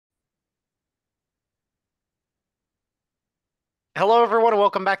Hello, everyone, and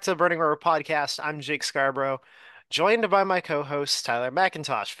welcome back to the Burning Road Podcast. I'm Jake Scarborough, joined by my co-hosts Tyler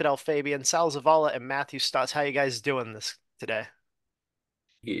McIntosh, Fidel Fabian, Sal Zavala, and Matthew Stutz. How you guys doing this today?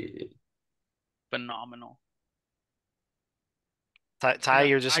 Yeah. Phenomenal. I Ty, got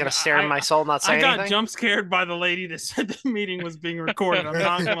you're just I gonna got stare in my soul, and not I say got anything? jump scared by the lady that said the meeting was being recorded. I'm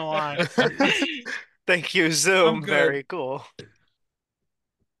not gonna lie. Thank you, I'm Zoom. good. Very cool.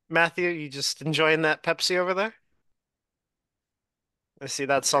 Matthew, you just enjoying that Pepsi over there? I see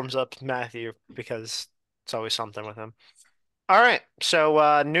that sums up Matthew because it's always something with him. All right,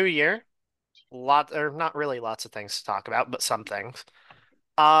 so new year, lot or not really lots of things to talk about, but some things.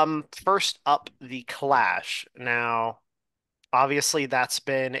 First up, the Clash. Now, obviously, that's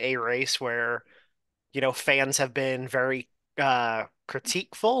been a race where, fans have been very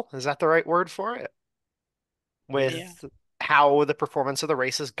critiqueful. Is that the right word for it? Yeah. With how the performance of the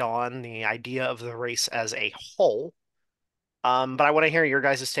race has gone, the idea of the race as a whole. But I want to hear your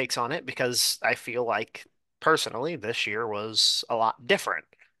guys' takes on it because I feel like personally this year was a lot different.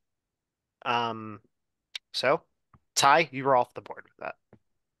 Um, so Ty, you were off the board with that.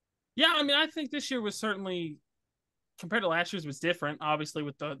 Yeah, I mean, I think this year was certainly compared to last year's was different. Obviously,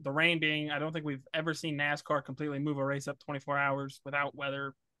 with the rain being, I don't think we've ever seen NASCAR completely move a race up 24 hours without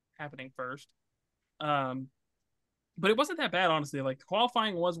weather happening first. Um, but it wasn't that bad, honestly. Like the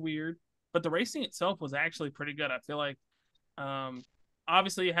qualifying was weird, but the racing itself was actually pretty good. I feel like Um,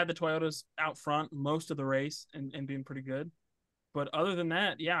 obviously, you had the Toyotas out front most of the race and being pretty good. But other than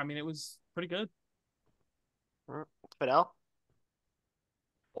that, yeah, I mean, it was pretty good. Fidel?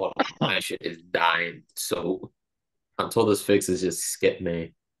 Well, my shit is dying. So until this fixes, just skip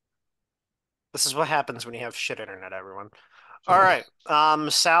me. This is what happens when you have shit internet, everyone. All right.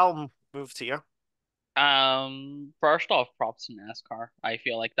 Sal, move to you. First off, props to NASCAR. I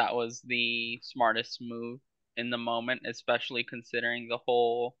feel like that was the smartest move in the moment, especially considering the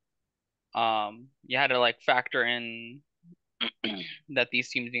whole you had to like factor in that these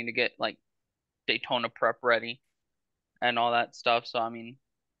teams need to get like Daytona prep ready and all that stuff. So I mean,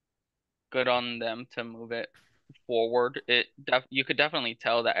 good on them to move it forward. You could definitely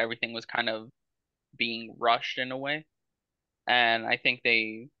tell that everything was kind of being rushed in a way, and I think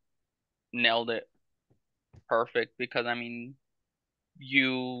they nailed it perfect because I mean,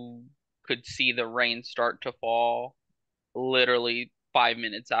 you could see the rain start to fall literally 5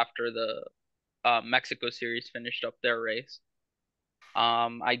 minutes after the Mexico series finished up their race.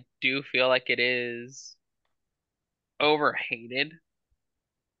 I do feel like it is overhated,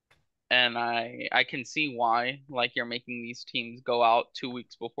 and I can see why. Like you're making these teams go out 2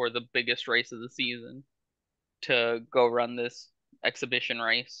 weeks before the biggest race of the season to go run this exhibition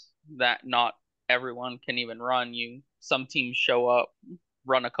race that not everyone can even run. Some teams show up,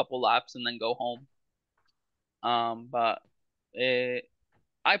 run a couple laps, and then go home. But it,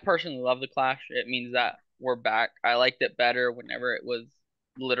 I personally love the Clash. It means that we're back. I liked it better whenever it was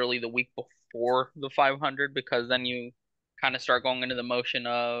literally the week before the 500 because then you kind of start going into the motion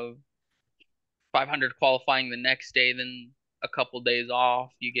of 500 qualifying the next day, then a couple days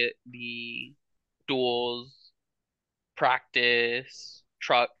off. You get the duels, practice,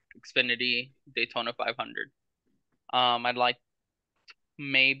 truck, Xfinity, Daytona 500. I'd like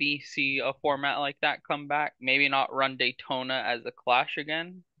maybe see a format like that come back. Maybe not run Daytona as a Clash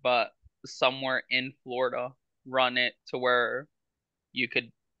again, but somewhere in Florida, run it to where you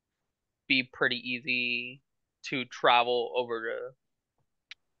could be pretty easy to travel over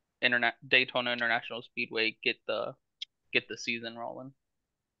to Internet Daytona International Speedway, get the season rolling.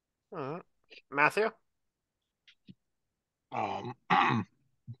 All right. Matthew? Um,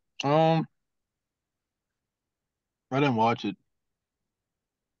 um, I didn't watch it,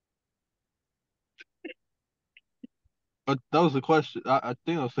 but that was the question. I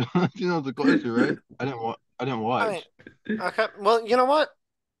think that was, I think that was the question, right? I didn't I mean, watch. okay. Well, you know what?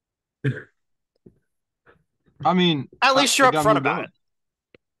 I mean, At least you're it up got front moved about up. it.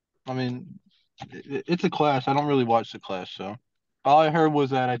 I mean, it's a clash. I don't really watch the clash, so all I heard was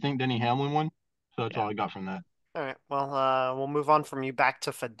that I think Denny Hamlin won. So that's Yeah. all I got from that. All right. Well, we'll move on from you back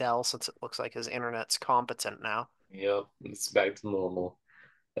to Fidel since it looks like his internet's competent now. Yep, it's back to normal.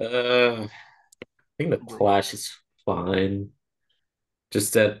 I think the Bro. Clash is fine.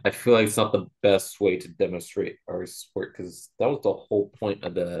 Just that I feel like it's not the best way to demonstrate our sport because that was the whole point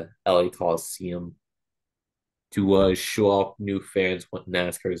of the LA Coliseum to show off new fans what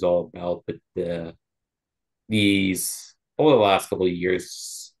NASCAR is all about. But these over the last couple of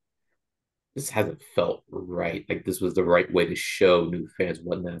years, this hasn't felt right. Like this was the right way to show new fans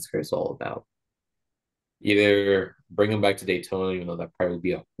what NASCAR is all about. Either bring them back to Daytona, even though that probably would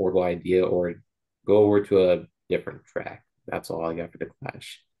be a horrible idea, or go over to a different track. That's all I got for the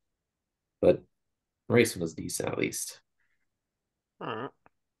Clash. But racing was decent at least. All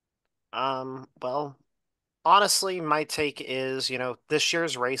right. Well, honestly, my take is, this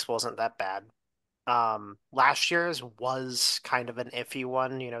year's race wasn't that bad. Last year's was kind of an iffy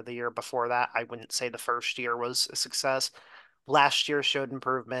one. The year before that, I wouldn't say the first year was a success. Last year showed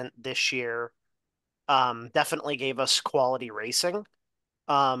improvement. This year, definitely gave us quality racing.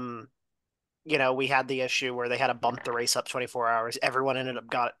 Um, we had the issue where they had to bump the race up 24 hours. Everyone ended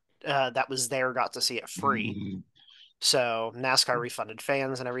up that was there got to see it free. Mm, So NASCAR refunded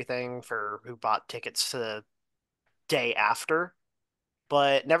fans and everything for who bought tickets to the day after.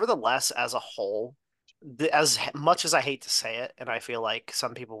 But nevertheless, as a whole, as much as I hate to say it, and I feel like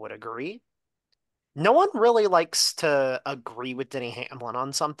some people would agree, no one really likes to agree with Denny Hamlin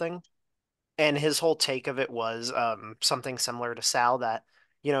on something. And his whole take of it was something similar to Sal that,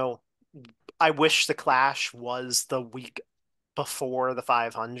 you know, I wish the Clash was the week before the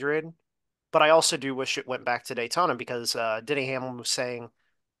 500, but I also do wish it went back to Daytona because Denny Hamlin was saying,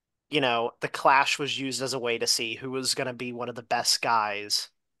 the Clash was used as a way to see who was going to be one of the best guys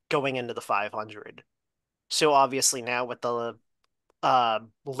going into the 500. So obviously now with the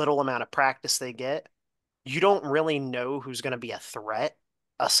little amount of practice they get, you don't really know who's going to be a threat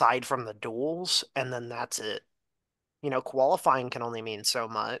aside from the duels, and then that's it. Qualifying can only mean so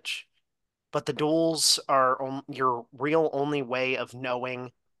much, but the duels are your real only way of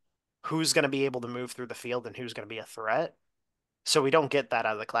knowing who's going to be able to move through the field and who's going to be a threat. So we don't get that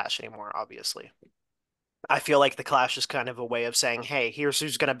out of the Clash anymore, obviously. I feel like the Clash is kind of a way of saying, hey, here's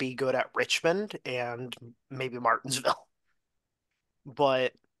who's going to be good at Richmond and maybe Martinsville.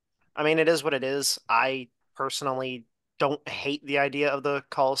 But I mean, it is what it is. I personally don't hate the idea of the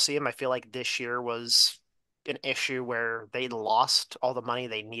Coliseum. I feel like this year was an issue where they lost all the money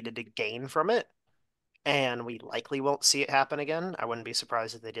they needed to gain from it, and we likely won't see it happen again. I wouldn't be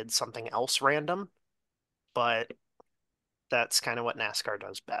surprised if they did something else random, but that's kind of what NASCAR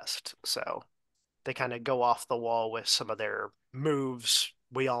does best. So they kind of go off the wall with some of their moves.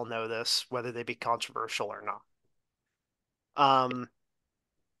 We all know this, whether they be controversial or not. Um,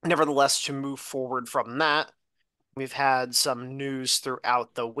 Nevertheless, to move forward from that, we've had some news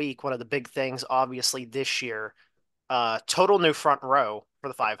throughout the week. One of the big things, obviously, this year, total new front row for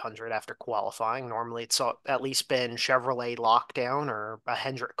the 500 after qualifying. Normally, it's at least been Chevrolet lockdown or a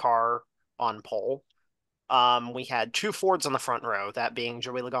Hendrick car on pole. We had two Fords on the front row, that being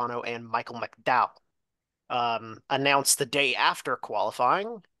Joey Logano and Michael McDowell. Announced the day after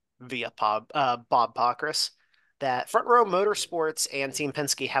qualifying via Bob Pockrass that Front Row Motorsports and Team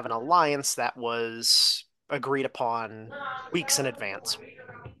Penske have an alliance that was agreed upon weeks in advance.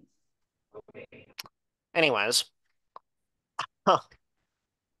 Anyways, huh,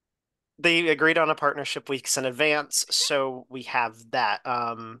 they agreed on a partnership weeks in advance, so we have that.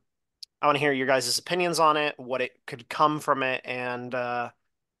 I want to hear your guys' opinions on it, what it could come from it, and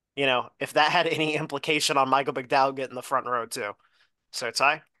if that had any implication on Michael McDowell getting the front row too. So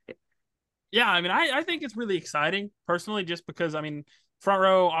Ty? Yeah, I mean, I think it's really exciting personally, just because I mean, front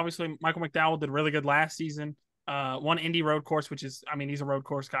row. Obviously, Michael McDowell did really good last season. One Indy road course, which is, I mean, he's a road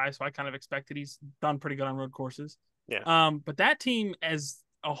course guy, so I kind of expected he's done pretty good on road courses. Yeah. But that team as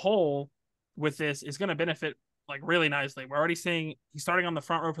a whole with this is going to benefit like really nicely. We're already seeing he's starting on the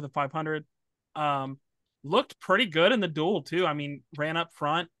front row for the 500. Um, Looked pretty good in the duel too. I mean, ran up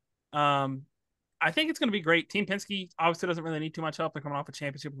front. Um, I think it's going to be great. Team Penske obviously doesn't really need too much help. They're coming off a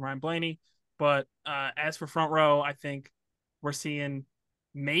championship with Ryan Blaney. But as for front row, I think we're seeing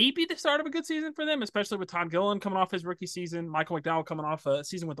maybe the start of a good season for them, especially with Todd Gilliland coming off his rookie season, Michael McDowell coming off a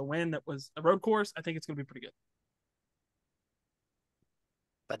season with a win that was a road course. I think it's going to be pretty good.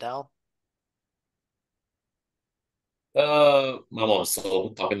 Badell? My mom's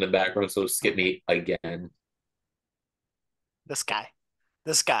still talking in the background, so skip me again. This guy.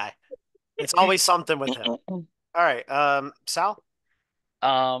 This guy. It's always something with him. All right, Sal?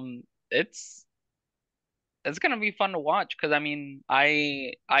 Um, it's it's gonna be fun to watch because I mean,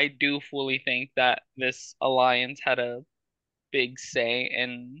 I do fully think that this alliance had a big say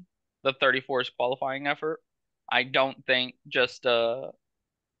in the 34's qualifying effort. I don't think just a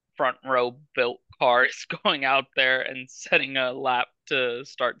front row built car is going out there and setting a lap to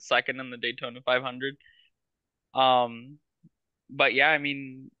start second in the Daytona 500. Um, but yeah, I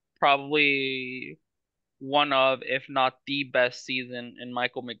mean, probably one of, if not the best season in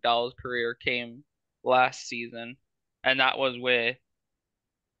Michael McDowell's career came last season, and that was with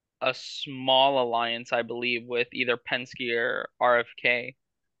a small alliance, I believe, with either Penske or RFK.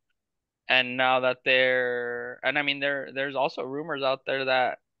 And now that and I mean, there's also rumors out there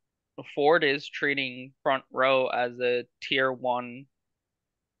that Ford is treating Front Row as a tier one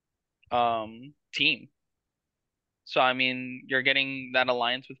team. So I mean, you're getting that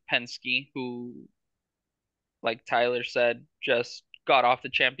alliance with Penske, who, like Tyler said, just got off the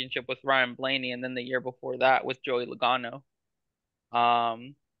championship with Ryan Blaney, and then the year before that with Joey Logano.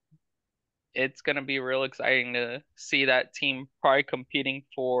 Um, it's gonna be real exciting to see that team probably competing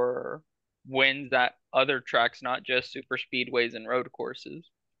for wins at other tracks, not just super speedways and road courses.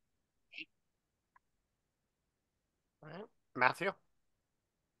 All right. Matthew?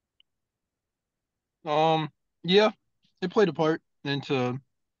 Yeah, it played a part into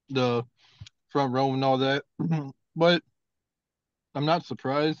the front row and all that, but I'm not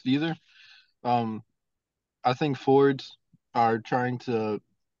surprised either. Um, I think Fords are trying to,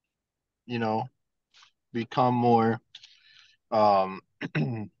 you know, become more um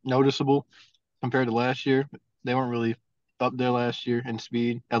noticeable compared to last year. They weren't really up there last year in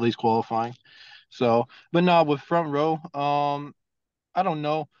speed, at least qualifying. So, but now with front row, I don't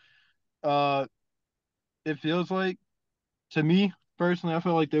know. Uh, it feels like to me personally, I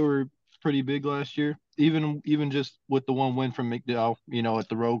felt like they were pretty big last year, even just with the one win from McDowell, at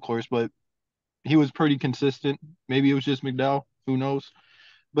the road course. But he was pretty consistent. Maybe it was just McDowell, who knows?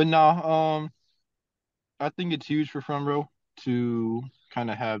 But nah, I think it's huge for front row to kind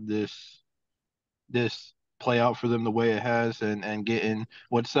of have this play out for them the way it has, and getting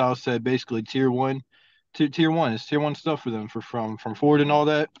what Sal said, basically tier one to tier one. It's tier one stuff for them from Ford and all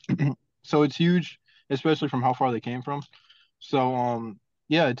that. So it's huge, especially from how far they came from. So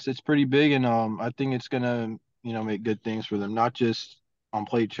yeah, it's pretty big, and I think it's gonna make good things for them, not just on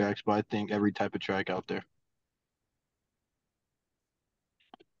plate tracks, but I think every type of track out there.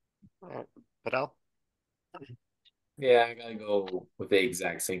 All right. Fidel? Yeah, I gotta go with the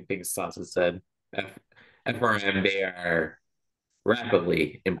exact same thing Sasa said. F FRM, they are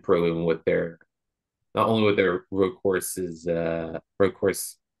rapidly improving with their not only with their road course. I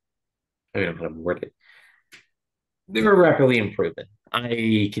don't know how to word it. They were rapidly improving.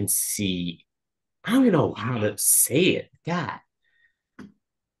 I can see. I don't even know how to say it. God.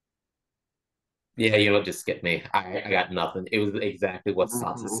 Yeah, just skip me. I got nothing. It was exactly what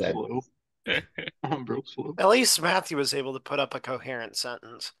Sasa Bro, said. slow. Bro, slow. At least Matthew was able to put up a coherent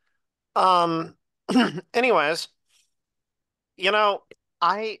sentence. Um, anyways, you know,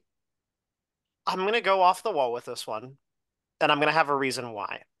 I I'm gonna go off the wall with this one, and I'm gonna have a reason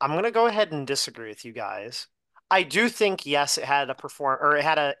why. I'm gonna go ahead and disagree with you guys. I do think yes, it had a it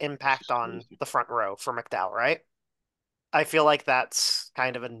had an This impact is on crazy. the front row for McDowell, right? I feel like that's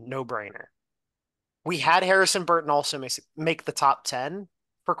kind of a no-brainer. We had Harrison Burton also make the top 10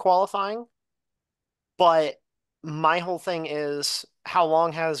 for qualifying, but my whole thing is how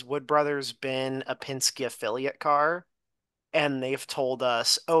long has Wood Brothers been a Penske affiliate car? And they've told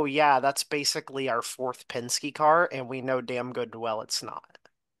us, oh, yeah, that's basically our fourth Penske car, and we know damn good and well it's not.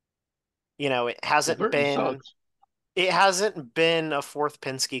 You know, Well, Burton sucks. it hasn't been a fourth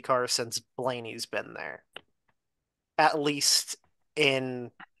Penske car since Blaney's been there. At least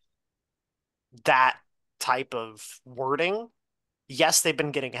in that type of wording. Yes, they've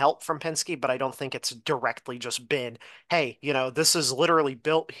been getting help from Penske, but I don't think it's directly just been, hey, this is literally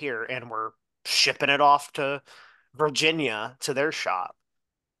built here and we're shipping it off to Virginia to their shop.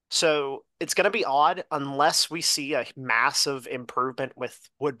 So it's going to be odd unless we see a massive improvement with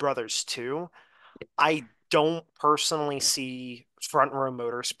Wood Brothers 2. I don't personally see Front Row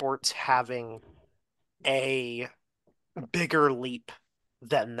Motorsports having a bigger leap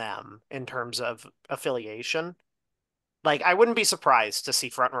than them in terms of affiliation. Like, I wouldn't be surprised to see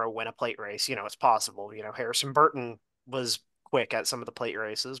Front Row win a plate race. It's possible. Harrison Burton was quick at some of the plate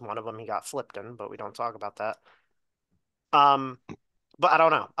races. One of them he got flipped in, but we don't talk about that. Um, but I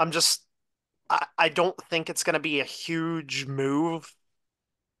don't know. I don't think it's going to be a huge move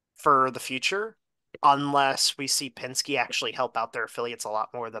for the future unless we see Penske actually help out their affiliates a lot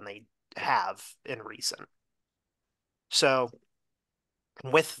more than they have in recent. So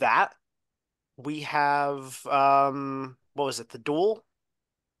with that, we have what was it, the dual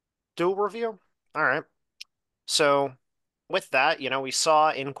review? All right. So with that, we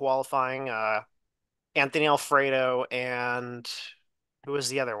saw in qualifying Anthony Alfredo and who was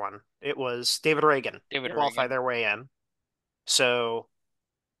the other one? It was David Reagan David qualify Reagan. their way in. So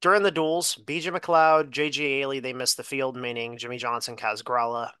during the duels, BJ McLeod, JG Ailey, they missed the field, meaning Jimmy Johnson, Kaz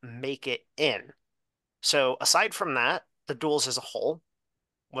Grala make it in. So aside from that, the duels as a whole,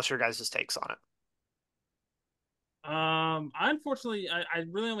 what's your guys' takes on it? I unfortunately, I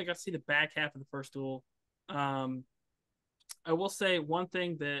really only got to see the back half of the first duel. Um, I will say one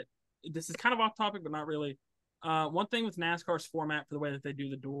thing that this is kind of off topic, but not really. one thing with NASCAR's format for the way that they do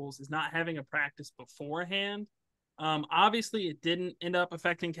the duels is not having a practice beforehand. Obviously, it didn't end up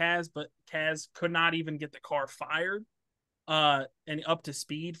affecting Kaz, but Kaz could not even get the car fired and up to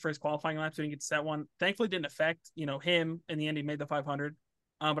speed for his qualifying lap, so he didn't get to set one. Thankfully, it didn't affect him. In the end, he made the 500.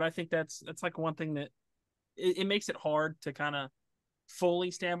 But I think that's like one thing that it makes it hard to kind of fully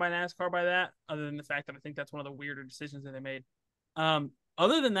stand by NASCAR by that. Other than the fact that I think that's one of the weirder decisions that they made.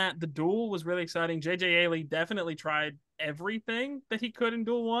 Other than that, the duel was really exciting. JJ Ailey definitely tried everything that he could in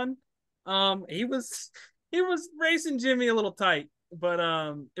Duel One. He was racing Jimmy a little tight, but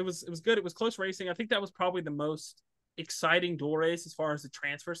it was good. It was close racing. I think that was probably the most exciting duel race as far as the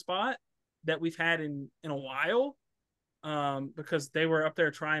transfer spot that we've had in a while. Because they were up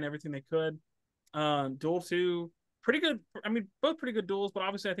there trying everything they could. Duel two, pretty good. I mean, both pretty good duels, but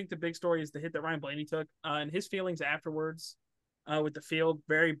obviously, I think the big story is the hit that Ryan Blaney took and his feelings afterwards with the field,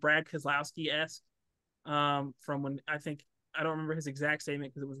 very Brad Keselowski esque. From when I don't remember his exact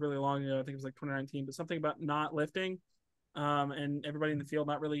statement because it was really long ago. I think it was like 2019, but something about not lifting, and everybody in the field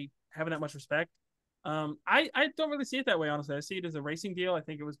not really having that much respect. I don't really see it that way, honestly. I see it as a racing deal. I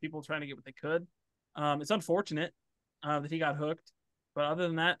think it was people trying to get what they could. It's unfortunate that he got hooked. But other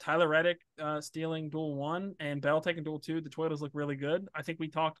than that, Tyler Reddick stealing Duel 1 and Bell taking Duel 2, the Toyotas look really good. I think we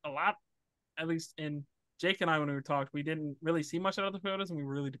talked a lot, at least in Jake and I when we talked, we didn't really see much out of the Toyotas and we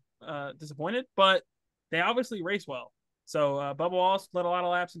were really disappointed. But they obviously race well. So Bubba Wallace led a lot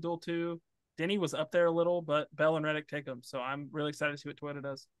of laps in Duel 2. Denny was up there a little, but Bell and Reddick take them. So I'm really excited to see what Toyota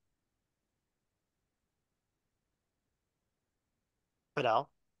does. Fidel.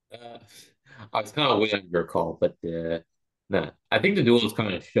 Uh, I was kind of waiting on your call, but nah. I think the duels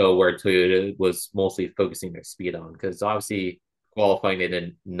kind of show where Toyota was mostly focusing their speed on because obviously qualifying they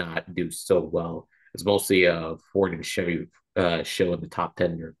did not do so well. It's mostly Ford and Chevy show in the top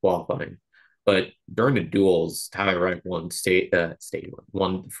 10 in qualifying. But during the duels, Tyler Wright won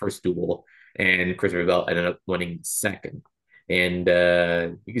the first duel, and Christopher Bell ended up winning second. And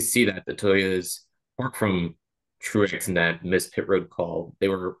you can see that the Toyotas, apart from Truex and that missed pit road call, they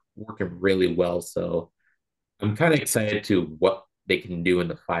were working really well. So I'm kind of excited to what they can do in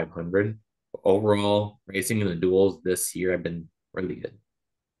the 500. Overall, racing in the duels this year have been really good.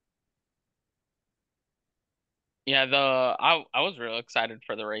 Yeah, I was real excited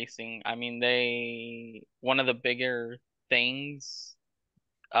for the racing. I mean, they one of the bigger things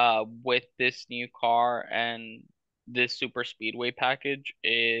with this new car and this super speedway package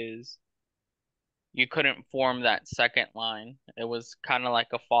is you couldn't form that second line. It was kind of like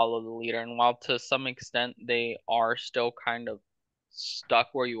a follow the leader. And while to some extent they are still kind of stuck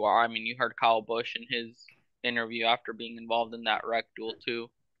where you are, I mean, you heard Kyle Busch in his interview after being involved in that wreck duel too,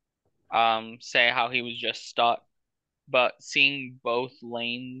 say how he was just stuck. But seeing both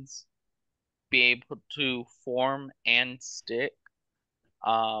lanes be able to form and stick,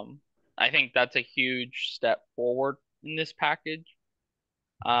 um, I think that's a huge step forward in this package.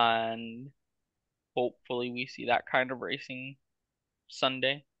 And hopefully we see that kind of racing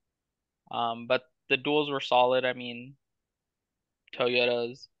Sunday. But the duels were solid. I mean,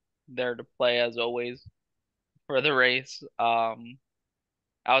 Toyota's there to play as always for the race. I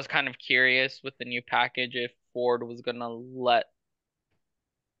was kind of curious with the new package if Ford was gonna let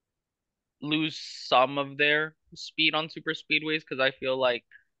lose some of their speed on super speedways because I feel like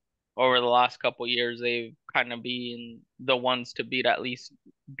over the last couple years they've kind of been the ones to beat at least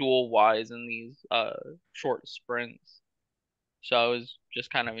duel wise in these short sprints. So it was just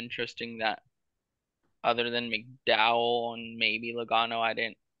kind of interesting that other than McDowell and maybe Logano, I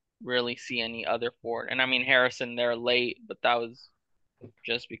didn't really see any other Ford. And I mean Harrison there late, but that was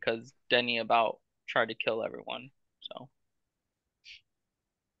just because Denny about tried to kill everyone. So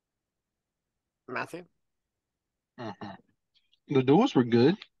Matthew. Mhm. The duels were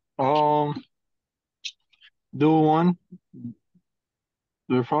good. Um, Duel 1,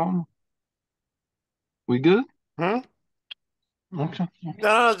 the problem. We good? Hmm? Okay.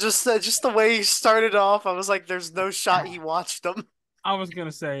 No, just the way he started off, I was like, "There's no shot he watched them." I was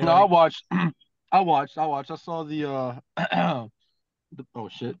gonna say No, I like watched. I watched. I saw the oh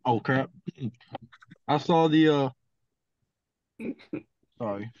shit. Oh crap. I saw the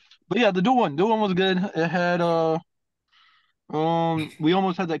sorry. But yeah, the Duel 1 was good. It had we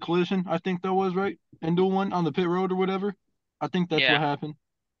almost had that collision, I think that was right. In Duel 1 on the pit road or whatever. I think that's what yeah, happened.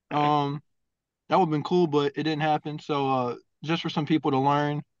 Um that would have been cool, but it didn't happen. So just for some people to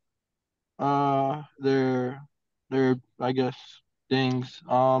learn their I guess things.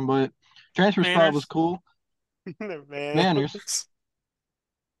 But transfer spot was manners. cool. Man. Manners.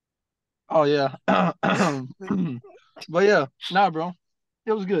 Oh yeah. But yeah, nah, bro.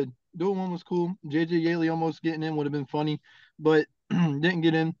 It was good. Duel one was cool. JJ Yaley almost getting in would have been funny, but didn't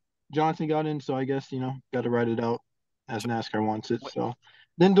get in. Johnson got in, so I guess got to ride it out as NASCAR wants it. Wait, So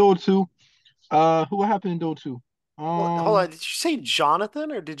then duel two. Who happened in duel two? hold on. Um, Did you say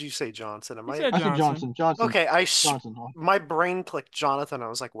Jonathan or did you say Johnson? Am He I said I said Johnson. Johnson. Johnson. okay? Johnson. Oh, My brain clicked Jonathan. I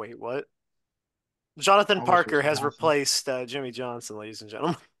was like, wait, what? Jonathan I wish it Parker was has Johnson. replaced Jimmy Johnson, ladies and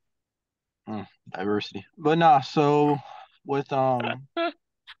gentlemen. Diversity. But nah. So with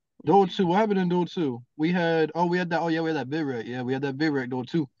duel two, what happened in duel two? We had that. Oh yeah, we had that big wreck. Yeah, we had that big wreck duel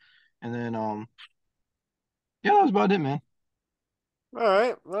two, and then yeah, that was about it, man. All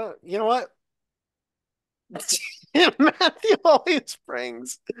right. Well, you know what? Matthew always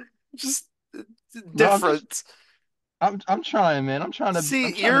brings just No, different. I'm trying, man. I'm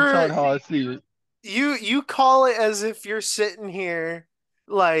See, trying to tell it how I see it. you call it as if you're sitting here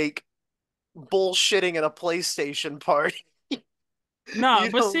like bullshitting at a PlayStation party. No,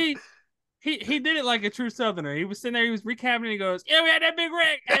 You but don't. see, he did it like a true Southerner. He was sitting there, he was recapping, and he goes, "Yeah, we had that big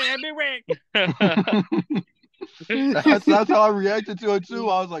wreck. I had that big wreck." That's how I reacted to it too.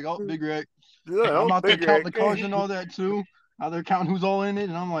 I was like, oh, big wreck. I'm Oh, out there big counting Rick. the cars and all that too. Out there counting who's all in it,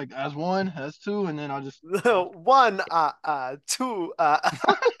 and I'm like, that's one, that's two, and then I just One, two, all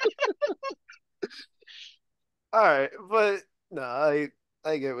right, but no,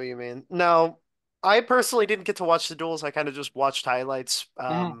 I get what you mean. No, I personally didn't get to watch the duels. I kind of just watched highlights.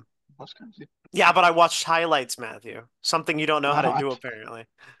 that's crazy. Yeah, but I watched highlights, Matthew. Something you don't know how to I, do, apparently.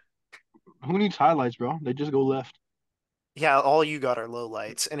 who needs highlights, bro? They just go left. Yeah, all you got are low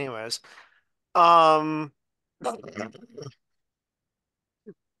lights. Anyways, um,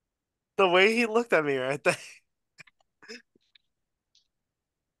 the way he looked at me right there.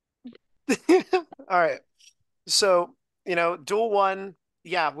 All right. So, Duel One,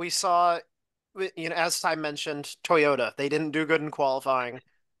 yeah, we saw, as Ty mentioned, Toyota. They didn't do good in qualifying.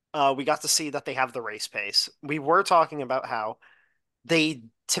 We got to see that they have the race pace. We were talking about how they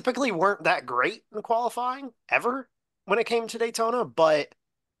typically weren't that great in qualifying ever when it came to Daytona, but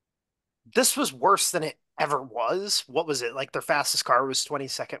this was worse than it ever was. What was it? Like their fastest car was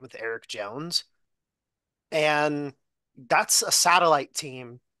 22nd with Eric Jones. And that's a satellite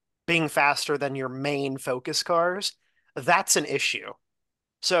team being faster than your main focus cars. That's an issue.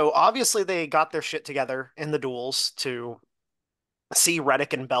 So obviously they got their shit together in the duels to see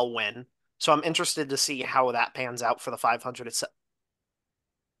Reddick and Bell win. So I'm interested to see how that pans out for the 500 itself.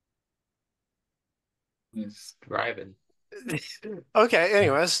 He's driving. Okay,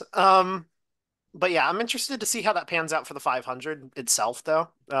 anyways, but yeah, I'm interested to see how that pans out for the 500 itself, though.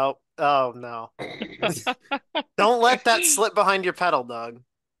 Oh no. Don't let that slip behind your pedal, Doug.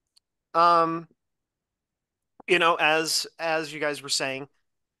 Um, as you guys were saying,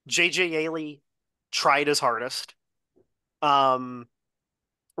 JJ Yaley tried his hardest. Um,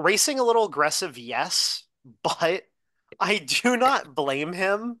 Racing a little aggressive, yes, but I do not blame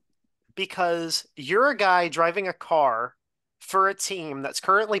him because you're a guy driving a car for a team that's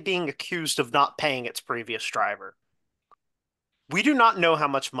currently being accused of not paying its previous driver. We do not know how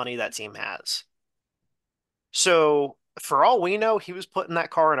much money that team has. So, for all we know, he was putting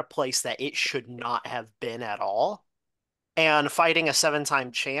that car in a place that it should not have been at all. And fighting a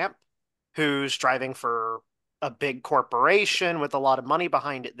seven-time champ who's driving for a big corporation with a lot of money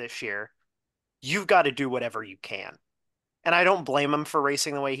behind it this year, you've got to do whatever you can. And I don't blame him for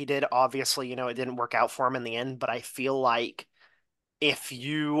racing the way he did. Obviously, it didn't work out for him in the end, but I feel like if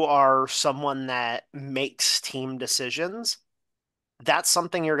you are someone that makes team decisions, that's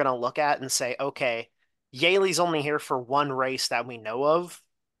something you're going to look at and say, okay, Yaley's only here for one race that we know of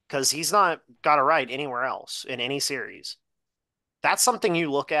because he's not got a ride anywhere else in any series. That's something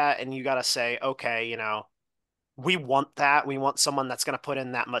you look at and you got to say, okay, we want that. We want someone that's going to put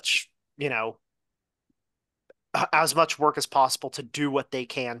in that much, as much work as possible to do what they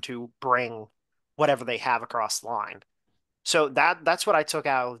can to bring whatever they have across the line. So that's what I took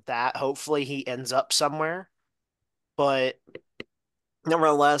out of that. Hopefully he ends up somewhere. But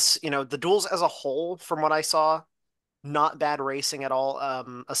nevertheless, the duels as a whole, from what I saw, not bad racing at all.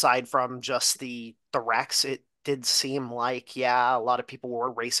 Aside from just the wrecks, it did seem like, yeah, a lot of people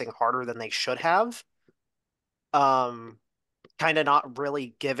were racing harder than they should have. Um, Kind of not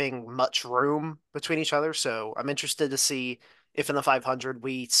really giving much room between each other. So I'm interested to see if in the 500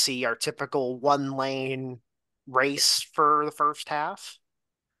 we see our typical one lane race for the first half,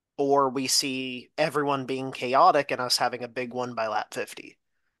 or we see everyone being chaotic and us having a big one by lap 50.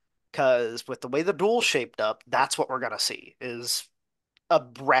 Because with the way the duel shaped up, that's what we're going to see is a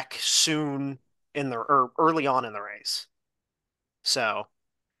wreck soon or early on in the race. So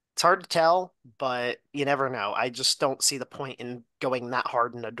It's hard to tell, but you never know. I just don't see the point in going that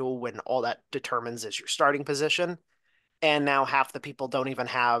hard in a duel when all that determines is your starting position. And now half the people don't even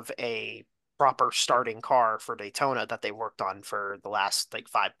have a proper starting car for Daytona that they worked on for the last like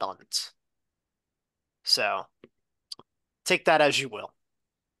 5 months. So take that as you will.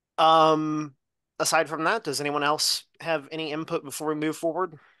 Um, Aside from that, does anyone else have any input before we move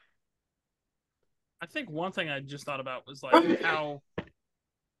forward? I think one thing I just thought about was like how.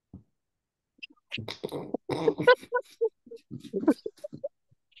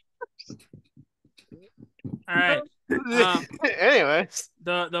 All right. Anyways,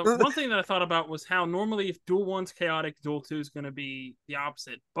 The one thing that I thought about was how normally if duel one's chaotic, duel two is going to be the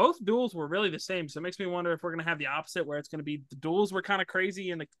opposite. Both duels were really the same, so it makes me wonder if we're going to have the opposite, where it's going to be the duels were kind of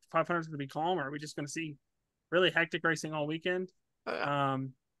crazy and the 500 is going to be calm, or are we just going to see really hectic racing all weekend? uh,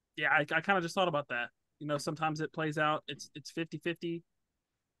 Um, yeah, I kind of just thought about that. Sometimes it plays out. It's 50-50.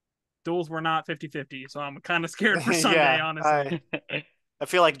 Duels were not 50-50, so I'm kind of scared for Sunday, yeah, honestly. I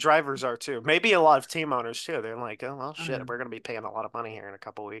feel like drivers are too. Maybe a lot of team owners too. They're like, oh well, Oh, shit, yeah. we're gonna be paying a lot of money here in a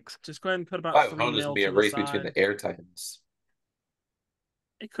couple weeks. Just go ahead and put about 3 500 is gonna mil be a to the race between side. the Air Titans.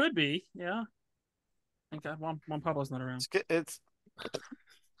 It could be, yeah. Thank God Juan Pablo's not around.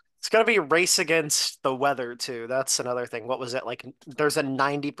 It's gonna be a race against the weather too. That's another thing. What was it like? There's a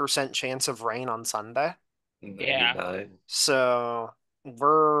 90% chance of rain on Sunday. Yeah. 99. So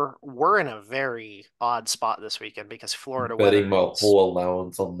we're in a very odd spot this weekend because Florida Betting weather my is whole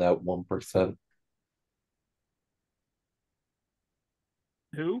allowance on that 1%.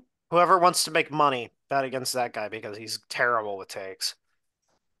 Who? whoever wants to make money, bet against that guy because he's terrible with takes.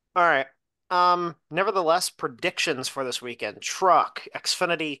 All right. Nevertheless, predictions for this weekend. Truck,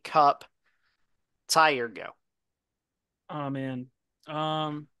 Xfinity, Cup, Tire go. Oh man.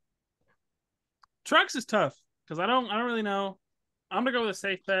 Um Trucks is tough because I don't really know. I'm gonna go with a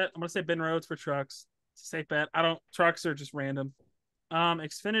safe bet. I'm gonna say Ben Rhodes for trucks. It's a safe bet. I don't trucks are just random.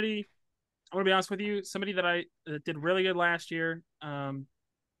 Xfinity, I'm gonna be honest with you, somebody that did really good last year,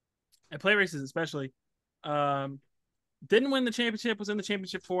 at play races especially. Um didn't win the championship, was in the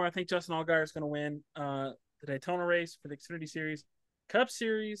championship for. I think Justin Allgaier is gonna win the Daytona race for the Xfinity series. Cup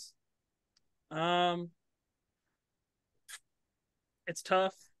series. Um it's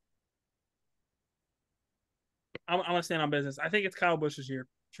tough. I'm gonna stand on business. I think it's Kyle Busch's year,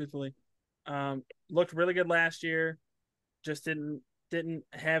 truthfully. Looked really good last year. Just didn't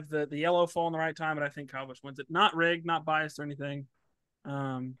have the yellow fall in the right time, but I think Kyle Busch wins it. Not rigged, not biased or anything.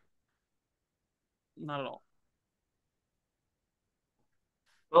 Um, not at all.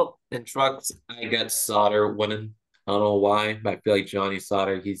 Well, in trucks, I got Sauter winning. I don't know why, but I feel like Johnny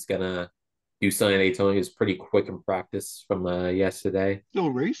Sauter, he's gonna do something at Daytona. He was pretty quick in practice from yesterday.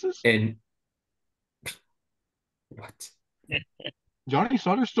 Still racist? And what? Johnny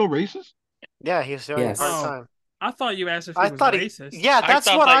Sauter's still racist? Yeah, he's doing it Yes. Oh, part-time. I thought you asked if he I was thought he, racist. yeah, I that's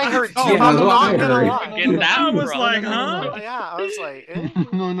thought what that I heard Oh, too. Yeah, I'm that's what I not gonna heard. lie. Get that I was from. like, No. huh? Yeah, I was like, eh.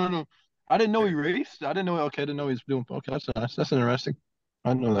 No. I didn't know he raced. I didn't know. Okay, I didn't know he was doing. Okay, that's nice. That's interesting. I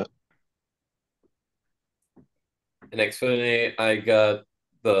didn't know that. In Xfinity, I got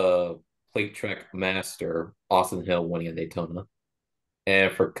the plate track master, Austin Hill, winning at Daytona.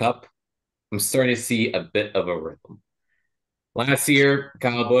 And for Cup, I'm starting to see a bit of a rhythm. Last year,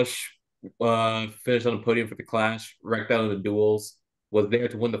 Kyle Busch finished on the podium for the Clash, wrecked out in the duels, was there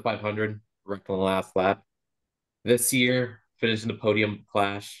to win the 500, wrecked on the last lap. This year, finished in the podium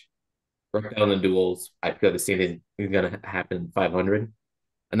Clash, wrecked out in the duels. I feel the same thing is going to happen in 500.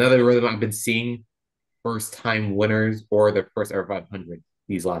 Another rhythm I've been seeing, first time winners or their first ever 500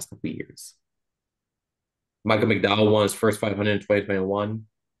 these last couple of years. Michael McDowell won his first 500 in 2021.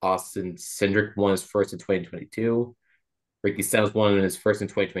 Austin Cindric won his first in 2022. Ricky Stenhouse won his first in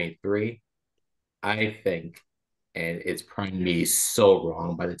 2023. I think, and it's probably me so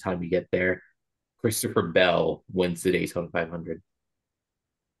wrong by the time we get there, Christopher Bell wins the Daytona 500.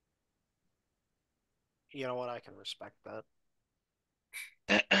 You know what? I can respect that.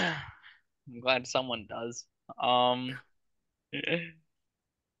 I'm glad someone does. Um,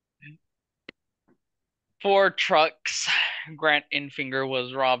 for trucks, Grant Infinger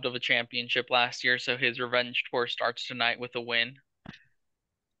was robbed of a championship last year, so his revenge tour starts tonight with a win.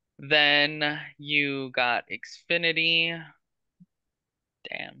 Then you got Xfinity.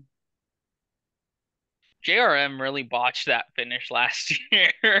 Damn. JRM really botched that finish last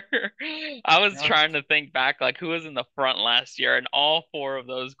year. I was trying to think back, like who was in the front last year, and all four of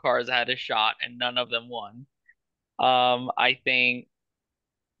those cars had a shot, and none of them won. I think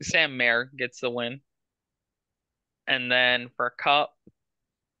Sam Mayer gets the win, and then for Cup,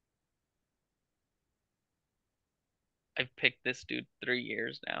 I've picked this dude 3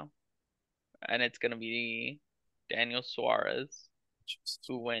 years now, and it's gonna be Daniel Suarez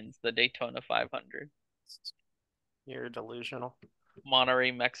who wins the Daytona 500. You're delusional.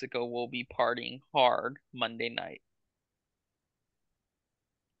 Monterrey, Mexico will be partying hard Monday night.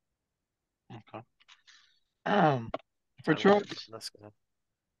 Okay. I For love trucks, this guy.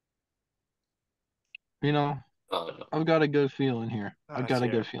 you know, Oh no, I've got a good feeling here. I've Oh got a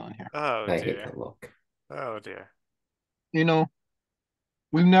dear. good feeling here. Oh I hate dear. that look. Oh dear. You know,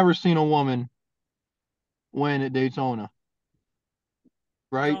 we've never seen a woman win at Daytona,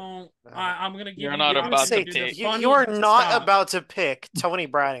 right? Don't. Uh, I'm gonna give You're you the not you about option to to do the pick. you funny. are not Stop, about to pick Tony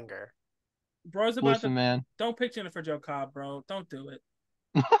Breidinger. bro's about Listen, to. man. Don't pick Jennifer Joe Cobb, bro. Don't do it.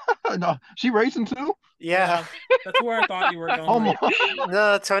 No, she racing too? Yeah. Yeah, that's where I thought you were Oh going. my.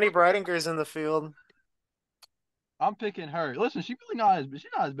 No, Tony Breidinger's in the field. I'm picking her. Listen, she's not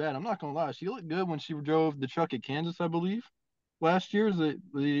as bad. I'm not gonna lie. She looked good when she drove the truck at Kansas, I believe. Last year,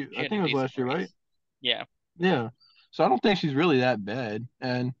 She I had a think it was decent last year, right? race. Yeah. Yeah. So I don't think she's really that bad,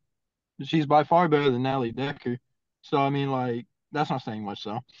 and she's by far better than Natalie Decker. So I mean, like, that's not saying much,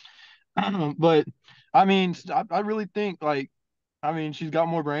 so. But I mean, I really think like, I mean, she's got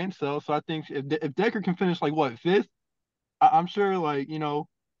more brains, so I think if Decker can finish like what fifth, I'm sure like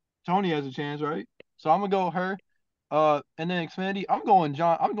Tony has a chance, right? So I'm gonna go with her. And then Xfinity, I'm going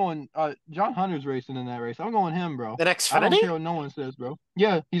John. I'm going John Hunter's racing in that race. I'm going him, bro. In I don't Xfinity? care what no one says, bro.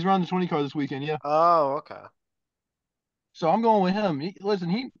 Yeah, he's running the 20 car this weekend. Yeah, Oh, okay. so I'm going with him.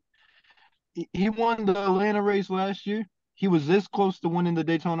 Listen, he won the Atlanta race last year. He was this close to winning the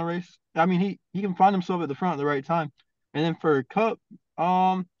Daytona race. I mean, he can find himself at the front at the right time. And then for Cup,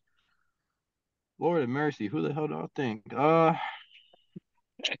 um, Lord have mercy, who the hell do I think?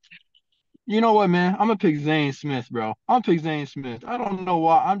 You know what, man? I'm gonna pick Zane Smith, bro. I'm gonna pick Zane Smith. I don't know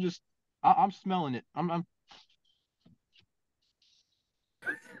why. I'm smelling it.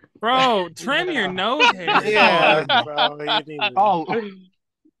 Bro, trim your Yeah. nose hairs, Yeah, dog. Oh, bro, you need oh,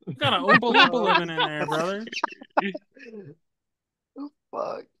 What kind of oompa loompa to. living in there, brother?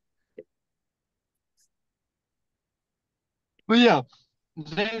 Fuck. but yeah,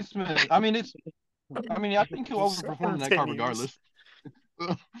 Zane Smith. I mean, I think he'll Just overperform in that car continues. regardless.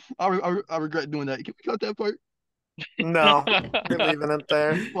 I regret doing that. Can we cut that part? No, we're leaving it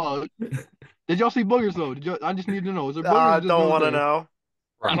there. Well, did y'all see boogers though? I just need to know. Is there boogers or just Don't nose want to hair? know.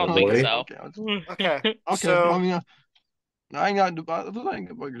 I don't think Probably. so. Okay, Okay, okay. I so mean, I ain't got I ain't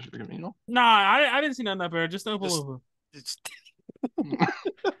got boogers for him, Nah, I didn't see nothing up there. Just oompa just, loompa. just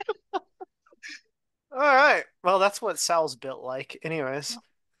all right. Well, that's what Sal's built like. Anyways,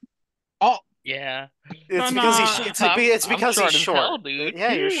 Oh, Yeah. No, it's because nah. it's I'm because he's short as hell, short. dude.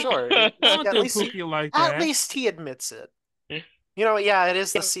 Yeah, you're short. Don't At do least Pookie like at that. least he admits it. You know, yeah, it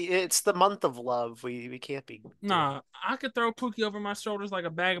is it's the month of love. We can't be doing Nah, I could throw Pookie over my shoulders like a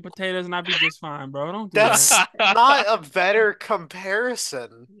bag of potatoes and I'd be just fine, bro. Don't do that. That's not a better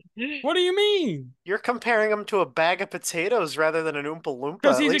comparison. What do you mean? You're comparing him to a bag of potatoes rather than an Oompa Loompa.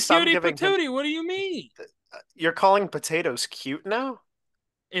 Because At he's a least I'm cutie giving him. patootie. What do you mean? You're calling potatoes cute now?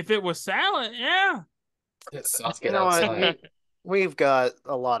 If it was salad, yeah. You Sasuke know what? outside. We've got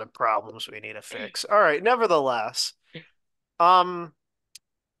a lot of problems we need to fix. All right, nevertheless, um,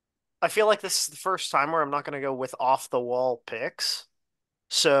 I feel like this is the first time where I'm not going to go with off the wall picks.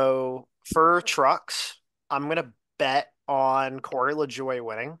 So for trucks, I'm going to bet on Corey LaJoie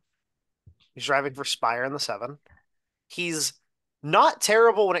winning. He's driving for Spire in the 7. He's not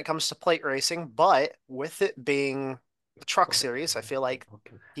terrible when it comes to plate racing, but with it being the truck series, I feel like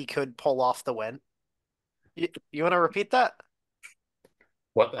he could pull off the win. You want to repeat that?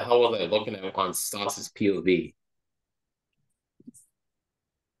 What the hell was I looking at on Stas's POV?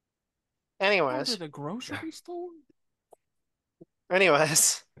 Go to Anyways, the grocery store?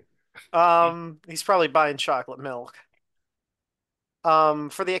 anyways, he's probably buying chocolate milk.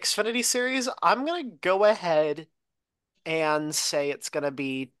 For the Xfinity series, I'm gonna go ahead and say it's gonna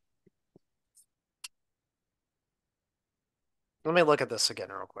be. Let me look at this again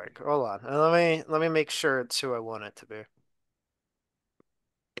real quick. Hold on. Let me make sure it's who I want it to be.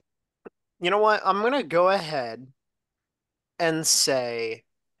 You know what? I'm gonna go ahead and say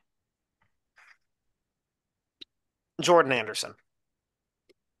Jordan Anderson.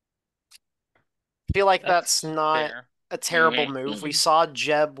 I feel like that's That's not fair. a terrible move. We saw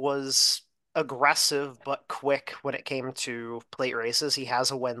Jeb was aggressive but quick when it came to plate races. He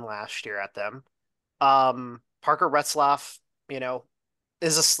has a win last year at them. Parker Retzlaff, you know,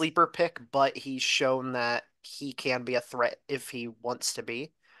 is a sleeper pick, but he's shown that he can be a threat if he wants to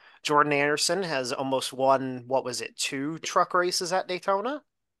be. Jordan Anderson has almost won, what was it, 2 truck races at Daytona?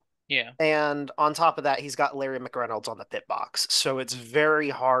 Yeah. And on top of that, he's got Larry McReynolds on the pit box. So it's very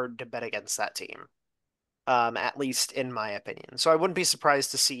hard to bet against that team, at least in my opinion. So I wouldn't be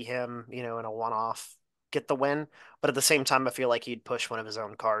surprised to see him, in a one-off get the win. But at the same time, I feel like he'd push one of his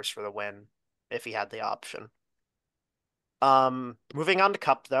own cars for the win if he had the option. Moving on to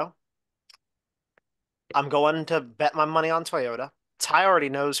Cup, though. I'm going to bet my money on Toyota. Ty already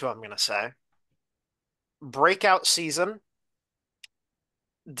knows who I'm going to say. Breakout season,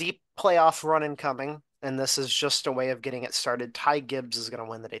 deep playoff run incoming, and this is just a way of getting it started. Ty Gibbs is going to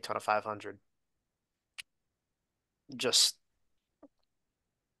win the Daytona 500. Just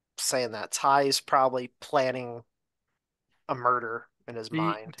saying that. Ty's probably planning a murder in his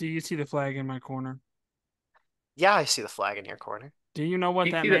mind. Do you see the flag in my corner? Yeah, I see the flag in your corner. Do you know what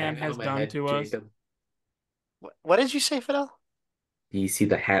You that see the man hat has on my done head, to us? Jacob? What did you say, Fidel? Do you see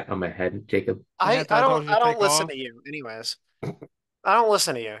the hat on my head, Jacob? The I, hat that I I don't told you I to don't take listen off? to you. Anyways, I don't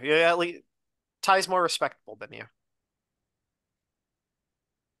listen to you. You at least Ty's more respectable than you.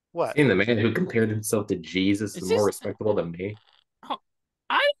 What? Seeing the man who compared himself to Jesus is Is more this? respectable than me. Oh,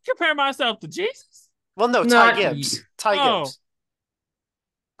 I didn't compare myself to Jesus. Well, no, Ty Not you. Gibbs. Ty Oh, Gibbs.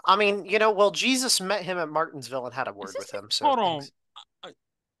 I mean, well, Jesus met him at Martinsville and had a is word with this? him, so Hold on. thanks.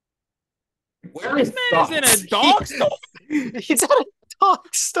 Where This is man is in a thoughts? dog store. He's at a dog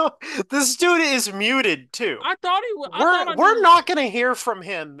store. This dude is muted too. I thought he. I thought We're I we're knew. not gonna hear from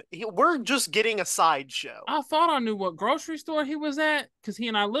him. We're just getting a sideshow. I thought I knew what grocery store he was at because he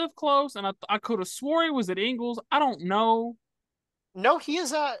and I live close, and I could have swore he was at Ingles. I don't know. No,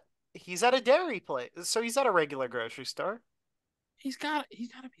 he's at a dairy place, so he's at a regular grocery store. He's got to be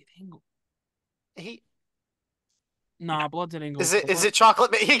at Ingles. He Nah, Blood's at is Ingles. it chocolate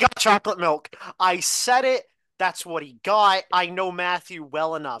milk? He got chocolate milk. I said it. That's what he got. I know Matthew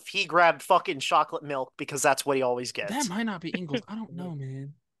well enough. He grabbed fucking chocolate milk because that's what he always That gets. might not be Ingles. I don't know,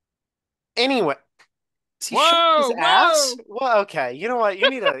 man. Anyway, is he showing his Whoa, ass? whoa. Well, okay. You know what?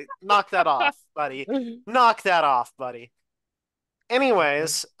 You need to knock that off, buddy. Knock that off, buddy.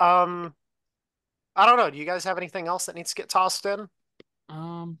 Anyways, I don't know. Do you guys have anything else that needs to get tossed in?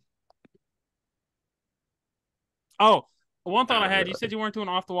 Um. Oh, one thought I Uh, had. You said you weren't doing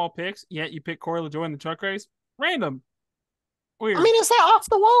off the wall picks, yet you picked Corey LaJoy in the truck race. Random. I Weird. mean, is that off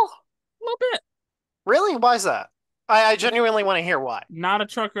the wall? A little bit. Really? Why is that? I genuinely want to hear why. Not a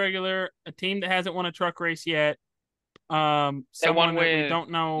truck regular. A team that hasn't won a truck race yet. They won Someone that we with don't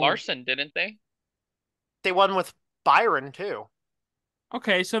know. Larson, didn't they? They won with Byron too.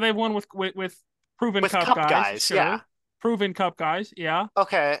 Okay, so they've won with proven With cup Cup guys, guys, sure. yeah. Proven cup guys, yeah.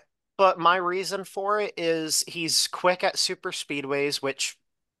 Okay, but my reason for it is he's quick at super speedways, which,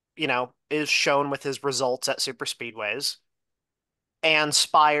 is shown with his results at super speedways. And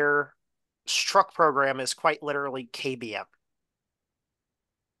Spire's truck program is quite literally KBM.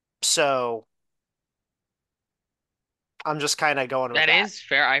 So I'm just kind of going with That that. is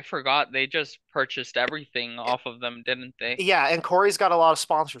fair. I forgot they just purchased everything off of them, didn't they? Yeah, and Corey's got a lot of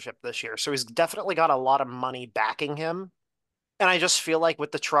sponsorship this year, so he's definitely got a lot of money backing him. And I just feel like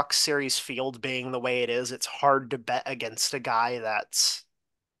with the Truck Series field being the way it is, it's hard to bet against a guy that's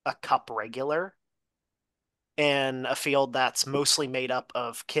a cup regular in a field that's mostly made up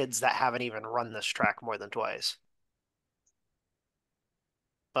of kids that haven't even run this track more than twice.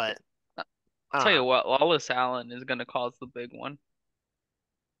 But I I'll don't tell you know. what, Lawless Allen is gonna cause the big one.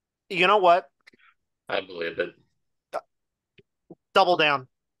 You know what? I believe it. Double down,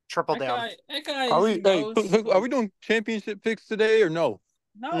 triple down. That guy Are we? Hey, knows. are we doing championship picks today or no?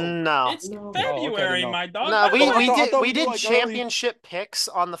 No, No. it's No. Oh, okay, February, no. my dog. No, Why we do we I- I did thought we we do did like early. championship picks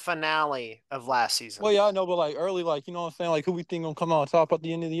on the finale of last season. Well, yeah, I know, but like early, like you know what I'm saying, like who we think gonna come out on top at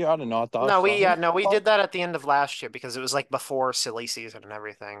the end of the year? I don't know. I thought No, so. we did that at the end of last year because it was like before silly season and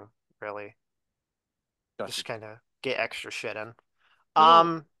everything, really. Gotcha. Just kind of get extra shit in.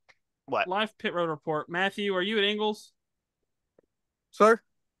 Little What? live pit road report. Matthew, are you at Ingles? Sir,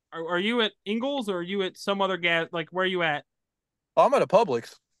 Are you at Ingles or are you at some other gas? Like, where are you at? oh, I'm at a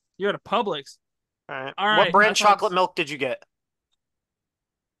Publix. You're at a Publix. All right. All What right, brand I thought chocolate milk did you get?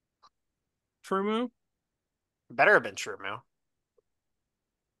 True Moo? Better have been True Moo.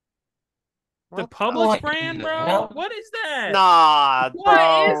 The What Publix What brand, the bro? hell? What is that? Nah,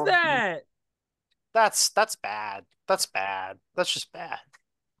 What is bro. that? That's bad. That's bad. That's just bad.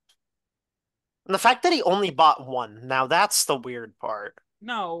 And the fact that he only bought one, now that's the weird part.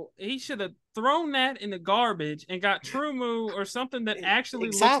 No, he should have thrown that in the garbage and got True Moo or something that actually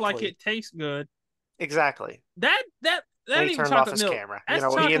looks like Exactly. it tastes good. Exactly. That And ain't he even turned off chocolate his milk. camera. That's we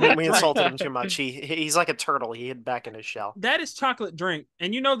chocolate we drink. insulted him too much. He's like a turtle. He hid back in his shell. That is chocolate drink,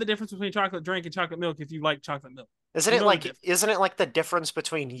 and you know the difference between chocolate drink and chocolate milk if you like chocolate milk. Isn't You it know the like difference. isn't it like the difference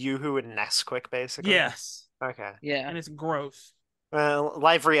between Yoo-hoo and Nesquik, basically? Yes, Okay. Yeah. and it's gross. Well,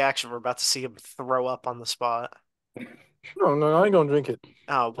 live reaction. We're about to see him throw up on the spot. No, I ain't gonna drink it.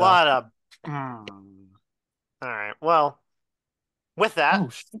 Oh, No. what a. All right. Well, with that, Oh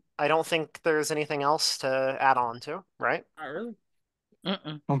shit! I don't think there's anything else to add on to, right? Not really.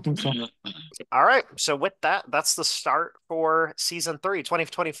 Mm-mm. I don't think so. All right. So with that, that's the start for season 3.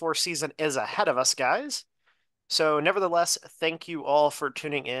 2024 season is ahead of us, guys. So nevertheless, thank you all for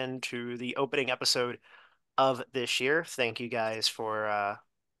tuning in to the opening episode of this year. Thank you guys for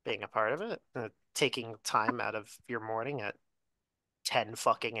being a part of it, taking time out of your morning at 10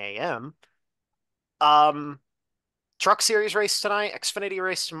 fucking a.m. Um, Truck Series race tonight, Xfinity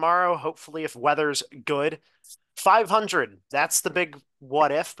race tomorrow. Hopefully, if weather's good. 500. That's the big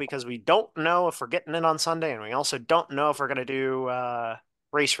what if because we don't know if we're getting in on Sunday, and we also don't know if we're going to do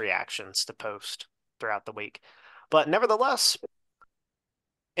race reactions to post throughout the week. But nevertheless,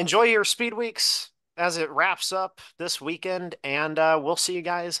 enjoy your speed weeks as it wraps up this weekend, and we'll see you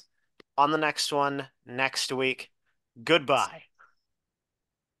guys on the next one next week. Goodbye.